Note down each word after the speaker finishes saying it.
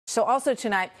So also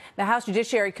tonight, the House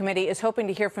Judiciary Committee is hoping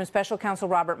to hear from Special Counsel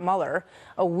Robert Mueller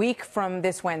a week from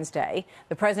this Wednesday.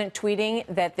 The president tweeting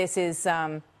that this is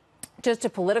just a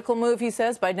political move, he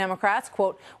says, by Democrats.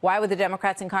 Quote, why would the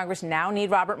Democrats in Congress now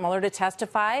need Robert Mueller to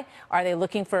testify? Are they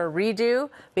looking for a redo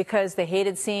because they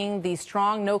hated seeing the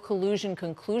strong no collusion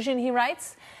conclusion, he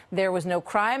writes? There was no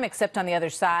crime except on the other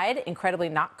side, incredibly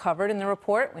not covered in the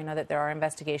report. We know that there are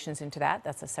investigations into that.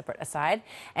 That's a separate aside.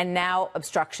 And now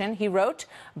obstruction, he wrote.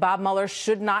 Bob Mueller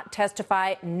should not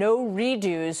testify. No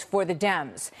redos for the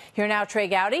Dems. Here now, Trey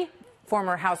Gowdy,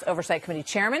 former House Oversight Committee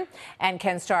chairman, and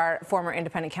Ken Starr, former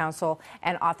independent counsel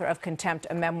and author of Contempt,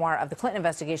 a memoir of the Clinton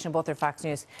investigation. Both are Fox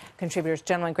News contributors.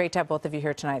 Gentlemen, great to have both of you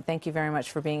here tonight. Thank you very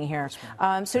much for being here.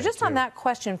 So just on that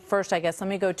question first, I guess, let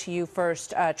me go to you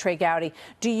first, Trey Gowdy.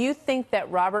 Do you think that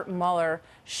Robert Mueller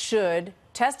should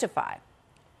testify?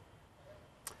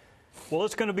 Well,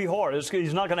 it's going to be hard.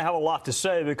 He's not going to have a lot to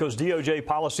say because DOJ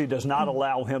policy does not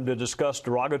allow him to discuss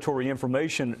derogatory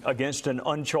information against an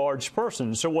uncharged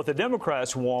person. So what the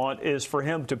Democrats want is for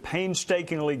him to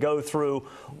painstakingly go through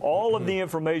all of the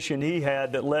information he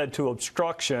had that led to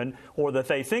obstruction or that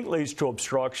they think leads to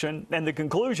obstruction. And the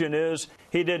conclusion is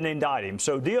he didn't indict him.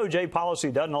 So DOJ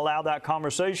policy doesn't allow that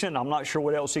conversation. I'm not sure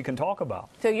what else he can talk about.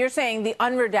 So you're saying the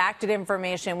unredacted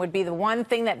information would be the one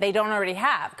thing that they don't already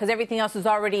have because everything else is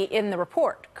already in the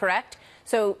report, correct?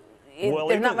 So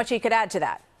there's not much he could add to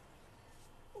that.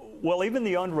 Well, even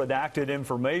the unredacted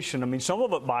information, I mean, some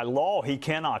of it by law he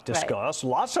cannot discuss. Right.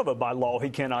 Lots of it by law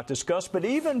he cannot discuss. But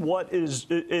even what is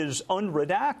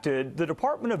unredacted, the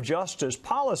Department of Justice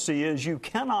policy is you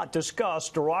cannot discuss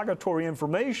derogatory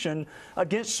information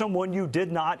against someone you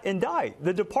did not indict.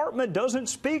 The department doesn't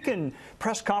speak in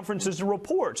press conferences and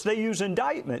reports. They use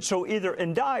indictment. So either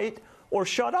indict or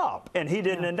shut up. And he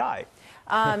didn't indict.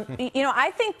 You know,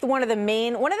 I think one of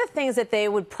the things that they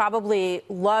would probably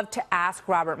love to ask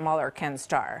Robert Mueller, Ken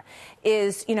Starr,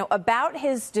 is, you know, about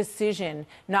his decision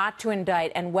not to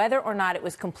indict and whether or not it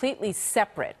was completely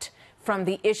separate from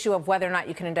the issue of whether or not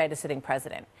you can indict a sitting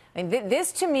president. I mean,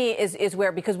 this to me is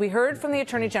where, because we heard from the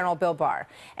Attorney General, Bill Barr,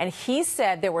 and he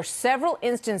said there were several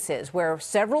instances where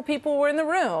several people were in the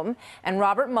room, and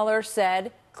Robert Mueller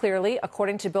said, clearly,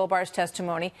 according to Bill Barr's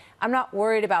testimony, I'm not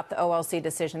worried about the O.C.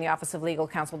 decision, the Office of Legal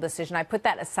Counsel decision. I put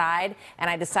that aside, and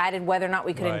I decided whether or not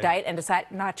we could indict and decide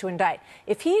not to indict.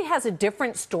 If he has a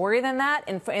different story than that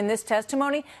in this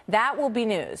testimony, that will be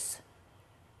news.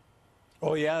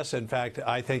 Oh, yes. In fact,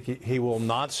 I think he will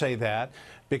not say that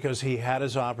because he had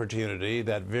his opportunity,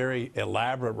 that very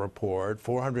elaborate report,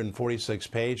 446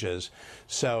 pages.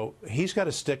 So he's got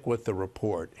to stick with the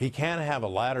report. He can't have a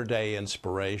latter-day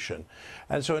inspiration.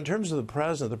 And so in terms of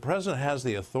the president has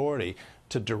the authority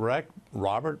to direct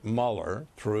Robert Mueller,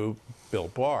 through Bill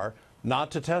Barr,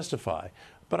 not to testify.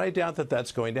 But I doubt that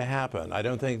that's going to happen. I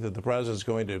don't think that the president's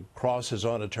going to cross his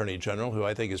own attorney general, who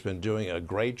I think has been doing a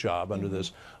great job under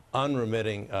this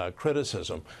unremitting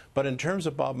criticism. But in terms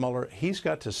of Bob Mueller, he's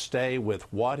got to stay with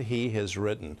what he has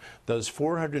written. Those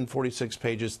 446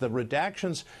 pages, the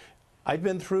redactions, I've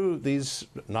been through these,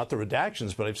 not the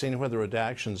redactions, but I've seen where the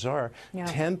redactions are.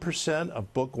 10%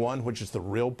 of book one, which is the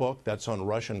real book, that's on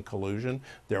Russian collusion.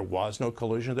 There was no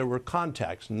collusion. There were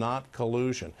contacts, not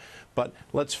collusion. But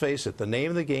let's face it, the name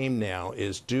of the game now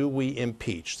is, do we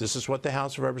impeach? This is what the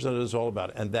House of Representatives is all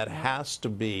about, and that has to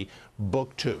be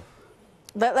book two.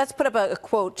 Let's put up a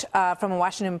quote from a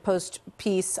Washington Post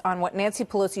piece on what Nancy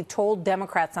Pelosi told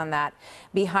Democrats on that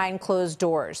behind closed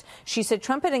doors. She said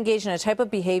Trump had engaged in a type of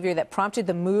behavior that prompted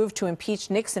the move to impeach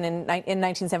Nixon in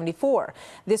 1974.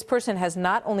 This person has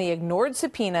not only ignored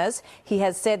subpoenas, he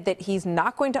has said that he's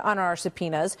not going to honor our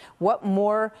subpoenas. What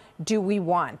more do we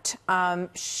want?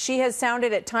 She has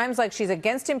sounded at times like she's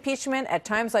against impeachment, at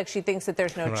times like she thinks that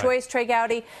there's no choice, Trey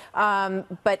Gowdy.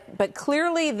 But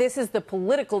clearly this is the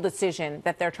political decision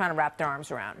that they're trying to wrap their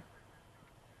arms around.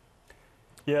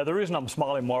 Yeah, the reason I'm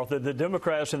smiling, Martha, the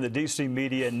Democrats and the D.C.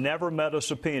 media never met a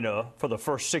subpoena for the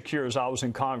first 6 years I was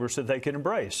in Congress that they could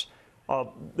embrace.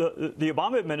 The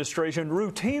Obama administration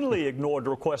routinely ignored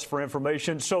requests for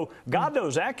information, so God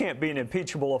knows that can't be an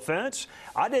impeachable offense.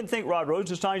 I didn't think Rod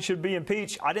Rosenstein should be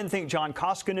impeached. I didn't think John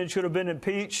Koskinen should have been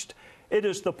impeached. It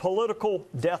is the political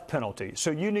death penalty.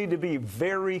 So you need to be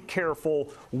very careful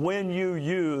when you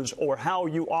use or how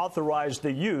you authorize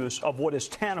the use of what is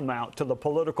tantamount to the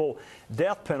political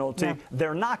death penalty. Yeah.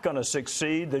 They're not going to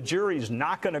succeed. The jury's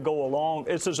not going to go along.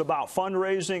 This is about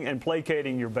fundraising and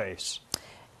placating your base.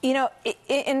 You know,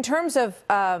 in terms of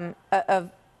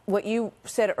what you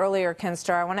said earlier, Ken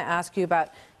Starr, I want to ask you about,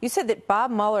 you said that Bob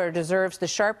Mueller deserves the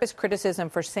sharpest criticism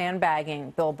for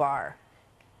sandbagging Bill Barr.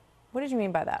 What did you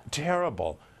mean by that?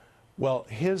 Terrible. Well,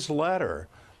 his letter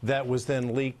that was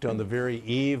then leaked on the very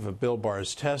eve of Bill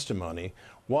Barr's testimony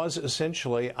was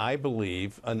essentially, I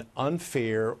believe, an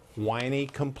unfair, whiny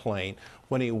complaint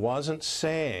when he wasn't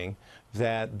saying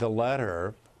that the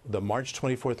letter, the March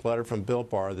 24th letter from Bill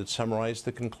Barr that summarized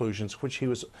the conclusions, which he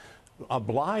was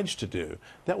obliged to do.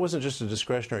 That wasn't just a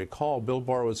discretionary call. Bill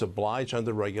Barr was obliged under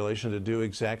the regulation to do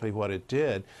exactly what it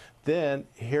did. Then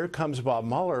here comes Bob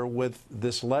Mueller with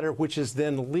this letter, which is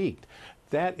then leaked.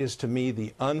 That is, to me,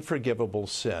 the unforgivable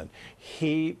sin.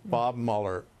 He, Bob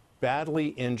Mueller, badly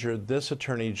injured this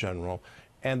attorney general,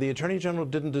 and the attorney general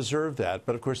didn't deserve that.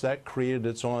 But, of course, that created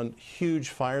its own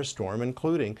huge firestorm,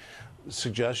 including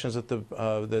suggestions that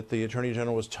the attorney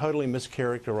general was totally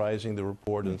mischaracterizing the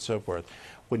report and so forth.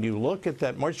 When you look at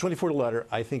that March 24 letter,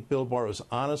 I think Bill Barr was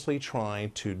honestly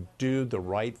trying to do the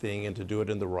right thing and to do it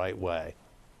in the right way.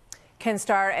 Ken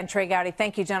Starr and Trey Gowdy,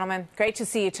 thank you, gentlemen. Great to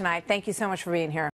see you tonight. Thank you so much for being here.